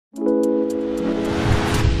আলোচ্য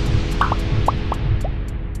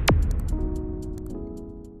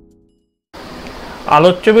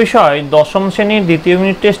বিষয় দশম শ্রেণীর দ্বিতীয়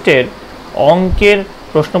ইউনিট টেস্টের অঙ্কের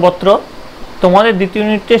প্রশ্নপত্র। তোমাদের দ্বিতীয়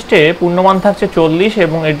ইউনিট টেস্টে পূর্ণমান থাকছে 40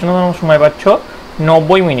 এবং এর জন্য তোমরা সময় পাচ্ছ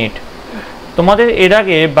 90 মিনিট। তোমাদের এর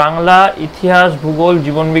আগে বাংলা, ইতিহাস, ভূগোল,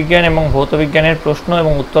 জীবনবিজ্ঞান এবং ভৌতবিজ্ঞানের প্রশ্ন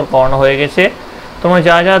এবং উত্তর করানো হয়ে গেছে। তোমরা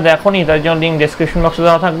যারা যারা দেখোনি তার জন্য লিঙ্ক ডেসক্রিপশন বক্সে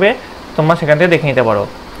দেওয়া থাকবে, তোমরা সেখান থেকে দেখে নিতে পারো।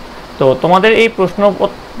 তো তোমাদের এই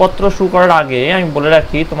প্রশ্নপত্র শুরু করার আগে আমি বলে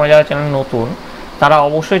রাখি, তোমরা যারা চ্যানেল নতুন তারা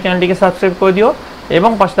অবশ্যই চ্যানেলটিকে সাবস্ক্রাইব করে দিও এবং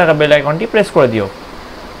পাশে থাকা বেল আইকনটি প্রেস করে দিও।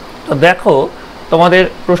 তো দেখো তোমাদের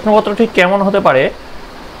প্রশ্নপত্র ঠিক কেমন হতে পারে।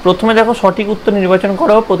 প্রথমে দেখো, সঠিক উত্তর নির্বাচন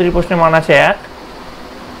করো। প্রতিটি প্রশ্নের মান আছে 1।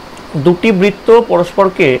 দুটি বৃত্ত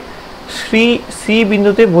পরস্পরকে সি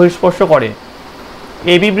বিন্দুতে বহিঃস্পর্শ করে।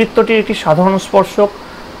 এবি বৃত্তটির একটি সাধারণ স্পর্শক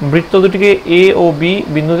বৃত্ত দুটিকে এ ও বি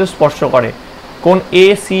বিন্দুতে স্পর্শ করে। কোণ এ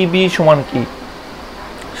সি বি সমান কি?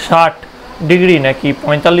 60 ডিগ্রি নাকি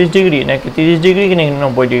 45 ডিগ্রি নাকি 30 ডিগ্রি নাকি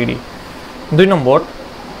 90 ডিগ্রি? 2 নম্বর,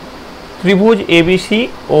 ত্রিভুজ এবিসি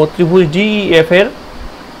ও ত্রিভুজ ডিইএফ এর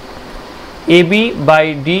AB by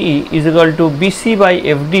DE is equal to BC by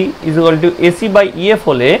FD is equal to AC by EF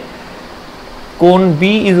হলে কোণ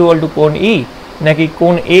বি ইজ ইকুয়াল টু কোণ ই, নাকি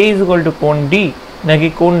কোণ এ ইজ ইকুয়াল টু কোণ ডি, নাকি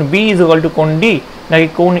কোণ বি ইজ ইকুয়াল টু কোণ ডি, নাকি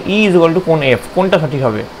কোণ ই ইজ ইকুয়াল টু কোণ এফ? কোনটা সঠিক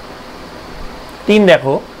হবে? 3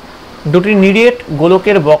 দেখো, দুটি নিরেট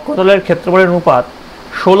গোলকের বক্রতলের ক্ষেত্রফলের অনুপাত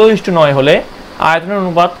 16:9 হলে আয়তনের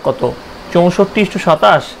অনুপাত কত?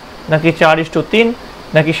 64:27, নাকি 4:3,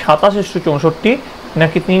 নাকি 27:64,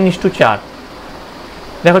 নাকি 3:4?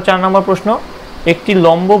 দেখো 4 নম্বর প্রশ্ন, একটি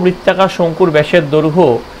লম্ব বৃত্তাকার শঙ্কুর ব্যাসের দৈর্ঘ্য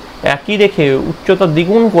একই রেখে উচ্চতা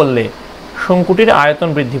দ্বিগুণ করলে শঙ্কুটির আয়তন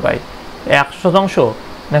বৃদ্ধি পায়। 100%,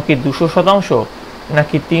 নাকি 200%,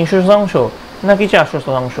 নাকি 300%, নাকি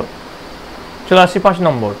 400%? চলে আসি 5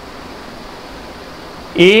 নম্বর,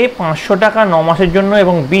 এ 500 টাকা 9 মাসের জন্য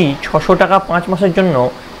এবং বি 600 টাকা 5 মাসের জন্য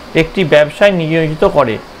একটি ব্যবসায় নিয়োজিত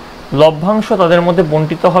করে। লভ্যাংশ তাদের মধ্যে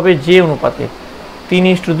বণ্টিত হবে যে অনুপাতে?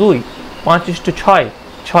 3:2, 5:6,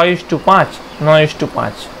 6:5,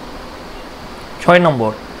 9:5? 6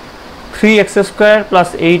 নম্বর, 3x²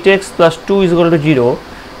 + 8x + 2 = 0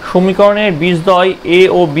 সমীকরণের বীজদ্বয় এ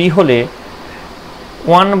ও বি হলে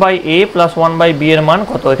 1/a + 1/b এর মান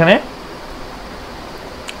কত? এখানে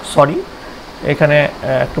সরি, এখানে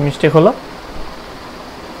একটু মিস্টেক হলো।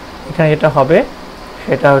 এখানে যেটা হবে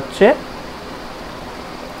সেটা হচ্ছে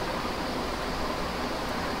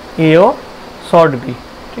এ ও শর্ট বি,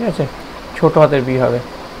 ঠিক আছে, ছোট হাতের বি হবে,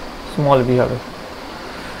 স্মল বি হবে।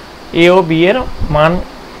 এ ও বি এর মান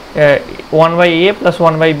 1/a +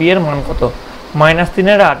 1/b এর মান কত?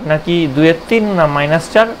 -3/8, নাকি 2/3, না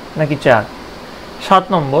 -4, নাকি 4? 7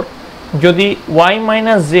 নম্বর, যদি y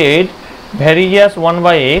 - z various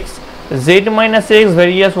 1/x, z - x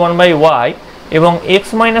various 1/y এবং x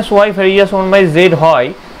 - y ভ্যারিয়াস 1/z হয়,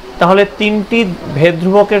 তাহলে তিনটি ভেদ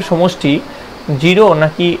ধ্রুবকের সমষ্টি 0,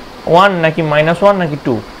 নাকি 1, নাকি -1, নাকি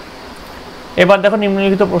 2? এবার দেখো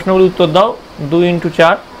নিম্নলিখিত প্রশ্নগুলির উত্তর দাও। 2 ×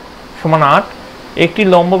 4 = 8। একটি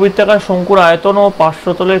লম্ববৃত্তাকার শঙ্কুর আয়তন ও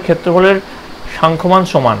পার্শ্বতলের ক্ষেত্রফলের সাংখ্যমান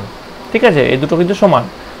সমান, ঠিক আছে, এই দুটো কিন্তু সমান।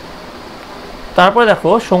 তারপরে দেখো,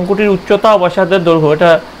 শঙ্কুটির উচ্চতা ও ব্যাসার্ধের দৈর্ঘ্য,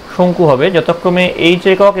 এটা শঙ্কু হবে, যথাক্রমে h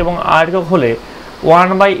একক এবং r একক হলে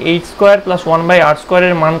 1/h² + 1/r²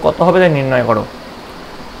 এর মান কত হবে তাই নির্ণয় করো।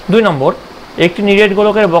 2 নম্বর, একটি নিরেট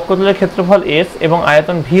গোলকের বক্রতলের ক্ষেত্রফল s এবং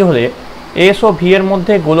আয়তন v হলে s ও v এর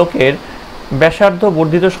মধ্যে গোলকের ব্যাসার্ধ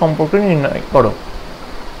বর্ধিত সম্পর্ক নির্ণয় করো।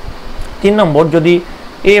 3 নম্বর, যদি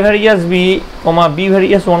a various b, b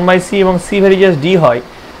various 1/c এবং c ভ্যারিয়াস d হয়,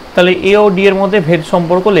 তাহলে a ও d এর মধ্যে ভেদ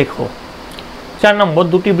সম্পর্ক লেখো। 4 নম্বর,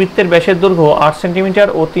 দুটি বৃত্তের ব্যাসের দৈর্ঘ্য 8 সেন্টিমিটার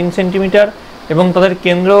ও 3 সেন্টিমিটার এবং তাদের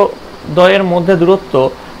কেন্দ্রদ্বয়ের মধ্যে দূরত্ব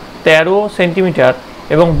 13 সেন্টিমিটার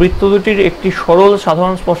এবং বৃত্ত দুটির একটি সরল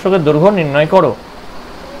সাধারণ স্পর্শকের দৈর্ঘ্য নির্ণয় করো।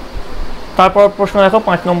 তারপর প্রশ্ন দেখো,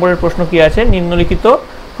 5 নম্বরের প্রশ্ন কি আছে? নিম্নলিখিত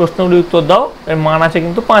প্রশ্নগুলির উত্তর দাও। এর মান আছে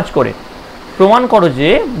কিন্তু 5 করে। প্রমাণ করো যে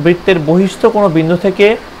বৃত্তের বহিস্থ কোনো বিন্দু থেকে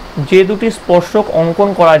যে দুটি স্পর্শক অঙ্কন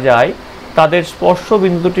করা যায় তাদের স্পর্শ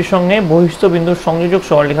বিন্দু দুটির সঙ্গে বহিস্থ বিন্দুর সংযোজক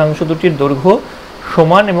সরলরেখাংশ দুটির দৈর্ঘ্য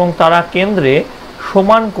সমান এবং তারা কেন্দ্রে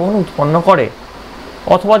সমান কোণ উৎপন্ন করে।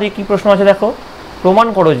 অথবা দিয়ে কী প্রশ্ন আছে দেখো, প্রমাণ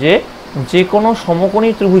করো যে যে কোনো সমকোণী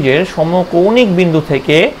ত্রিভুজের সমকৌণিক বিন্দু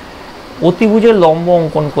থেকে অতিভুজের লম্ব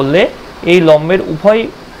অঙ্কন করলে এই লম্বের উভয়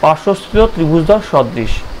পার্শ্বস্থিত ত্রিভুজদ্বয়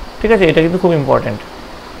সদৃশ, ঠিক আছে, এটা কিন্তু খুব ইম্পর্টেন্ট।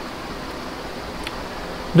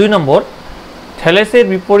 2 নম্বর, থ্যালেসের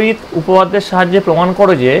বিপরীত উপপাদ্যের সাহায্যে প্রমাণ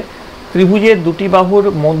করো যে ত্রিভুজের দুটি বাহুর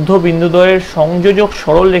মধ্য বিন্দুদ্বয়ের সংযোজক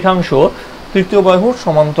সরল রেখাংশ তৃতীয় বাহুর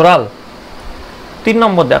সমান্তরাল। 3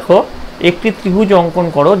 নম্বর দেখো, একটি ত্রিভুজ অঙ্কন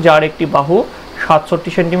করো যার একটি বাহু 67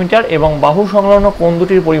 সেন্টিমিটার এবং বাহু সংলগ্ন কোণ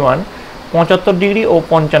দুটির পরিমাণ 75 ডিগ্রি ও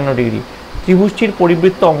 55 ডিগ্রি। ত্রিভুজটির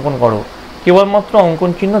পরিবৃত্ত অঙ্কন করো। কেবলমাত্র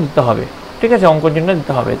অঙ্কন চিহ্ন দিতে হবে, ঠিক আছে, অঙ্কন চিহ্ন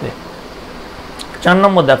দিতে হবে এতে। 4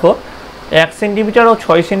 নম্বর দেখো, 1 সেন্টিমিটার ও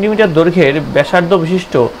 6 সেন্টিমিটার দৈর্ঘ্যের ব্যাসার্ধ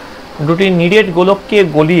বিশিষ্ট দুটি নিরেট গোলককে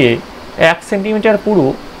গলিয়ে 1 সেন্টিমিটার পুরু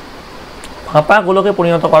ফাঁপা গোলকে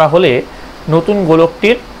পরিণত করা হলে নতুন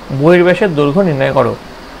গোলকটির বহির্ব্যাসের দৈর্ঘ্য নির্ণয় করো।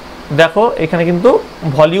 দেখো এখানে কিন্তু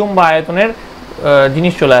ভলিউম বা আয়তনের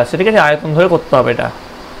জিনিস চলে আসছে, ঠিক আছে, আয়তন ধরে করতে হবে এটা।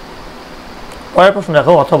 পরের প্রশ্ন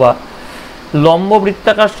দেখো, অথবা লম্ব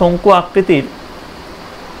বৃত্তাকার শঙ্কু আকৃতির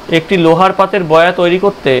একটি লোহার পাতের বয়া তৈরি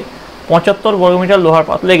করতে 75 বর্গমিটার লোহার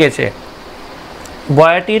পাত লেগেছে।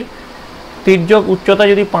 বয়াটির তির্যক উচ্চতা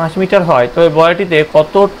যদি 5 মিটার হয় তবে বয়াটিতে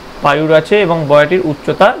কত পায়ুর আছে এবং বয়াটির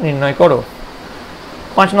উচ্চতা নির্ণয় করো।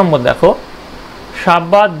 5 নম্বর দেখো,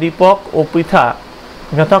 সাব্বাত, দীপক ও পৃথা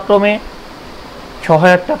যথাক্রমে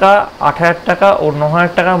 6,000 টাকা, 8,000 টাকা ও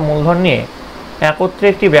 9,000 টাকা মূলধন নিয়ে একত্রে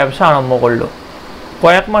একটি ব্যবসা আরম্ভ করলো।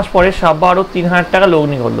 কয়েক মাস পরে সাব্বা আরও 3,000 টাকা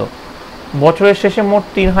লগ্নি করলো। বছরের শেষে মোট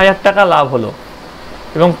 3,000 টাকা লাভ হলো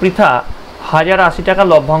এবং পৃথা 1,080 টাকা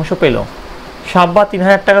লভ্যাংশ পেল। সাব্বা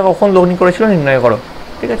 3,000 টাকা কখন লগ্নি করেছিল নির্ণয় করো,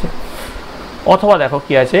 ঠিক আছে। অথবা দেখো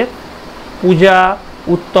কি আছে, পূজা,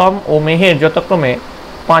 উত্তম ও মেহের যথাক্রমে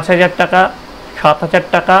 5,000 টাকা, 7,000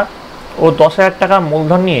 টাকা ও 10,000 টাকা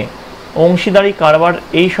মূলধন নিয়ে অংশীদারি কারবার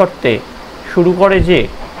এই শর্তে শুরু করে যে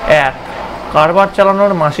 1. কারবার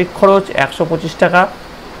চালানোর মাসিক খরচ 125 টাকা।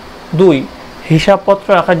 2. হিসাবপত্র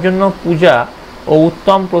রাখার জন্য পূজা ও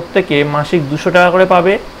উত্তম প্রত্যেকে মাসিক 200 টাকা করে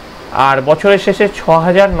পাবে। আর বছরের শেষে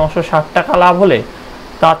 6,960 টাকা লাভ হলে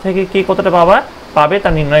তা থেকে কে কতটা পাবে তা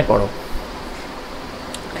নির্ণয় করো,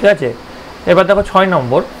 ঠিক আছে। এবার দেখো 6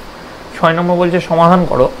 নম্বর বলছে সমাধান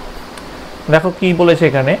করো। দেখো কি বলেছে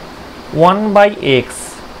এখানে, 1/x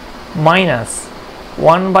minus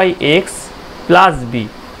 1/x plus B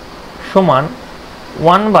সমান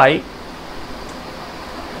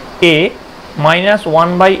 1/a minus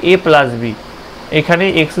 1/a plus B. এখানে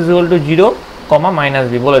x = 0, মাইনাস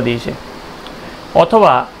বি বলে দিয়েছে।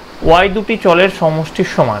 অথবা y দুটি চলের সমষ্টির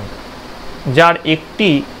সমান, যার একটি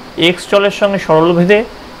x চলের সঙ্গে সরলভেদে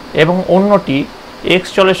এবং অন্যটি x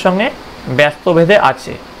চলের সঙ্গে ব্যস্তভেদে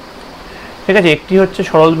আছে, ঠিক আছে। একটি হচ্ছে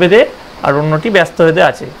সরলভেদে আর অন্যটি ব্যস্তভেদে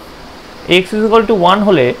আছে। x = 1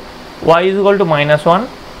 হলে y = -1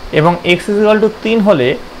 এবং x = 3 হলে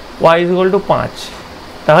y = 5।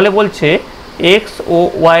 তাহলে বলছে x ও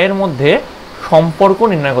y এর মধ্যে সম্পর্ক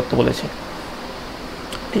নির্ণয় করতে বলেছে,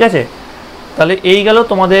 ঠিক আছে। তাহলে এই গেল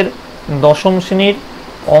তোমাদের দশম শ্রেণীর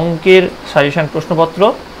অঙ্কের সাজেশন প্রশ্নপত্র।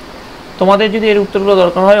 তোমাদের যদি এর উত্তরগুলো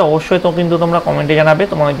দরকার হয় অবশ্যই তো কিন্তু তোমরা কমেন্টে জানাবে,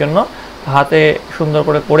 তোমাদের জন্য হাতে সুন্দর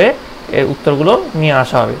করে এর উত্তরগুলো নিয়ে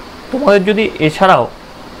আসা হবে। তোমাদের যদি এছাড়াও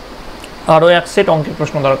আরও 1 সেট অঙ্কের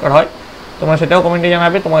প্রশ্ন দরকার হয় তোমরা সেটাও কমেন্টে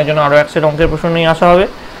জানাবে, তোমাদের জন্য আরও 1 সেট অঙ্কের প্রশ্ন নিয়ে আসা হবে।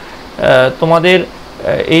 তোমাদের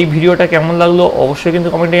এই ভিডিওটা কেমন লাগলো অবশ্যই কিন্তু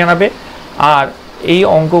কমেন্টে জানাবে। আর এই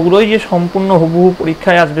অঙ্কগুলোই যে সম্পূর্ণ হুবহু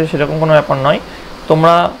পরীক্ষায় আসবে সেরকম কোনো ব্যাপার নয়।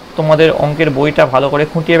 তোমরা তোমাদের অঙ্কের বইটা ভালো করে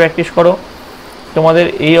খুঁটিয়ে প্র্যাকটিস করো। তোমাদের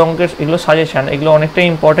এই অঙ্কের এগুলো সাজেশান, এগুলো অনেকটাই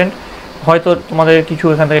ইম্পর্টেন্ট। হয়তো তোমাদের কিছু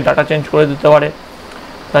এখান থেকে ডাটা চেঞ্জ করে দিতে পারে,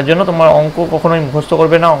 তার জন্য তোমার অঙ্ক কখনোই মুখস্থ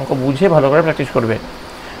করবে না, অঙ্ক বুঝে ভালো করে প্র্যাকটিস করবে।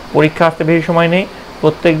 পরীক্ষা আসতে বেশি সময় নেই,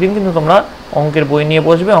 প্রত্যেক দিন কিন্তু তোমরা অঙ্কের বই নিয়ে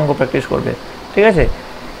বসবে, অঙ্ক প্র্যাকটিস করবে, ঠিক আছে।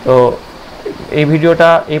 তো এই ভিডিওটা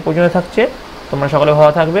এই পর্যন্ত থাকছে। তোমরা সকলে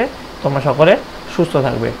ভালো থাকবে, তোমরা সকলে সুস্থ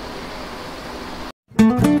থাকবে।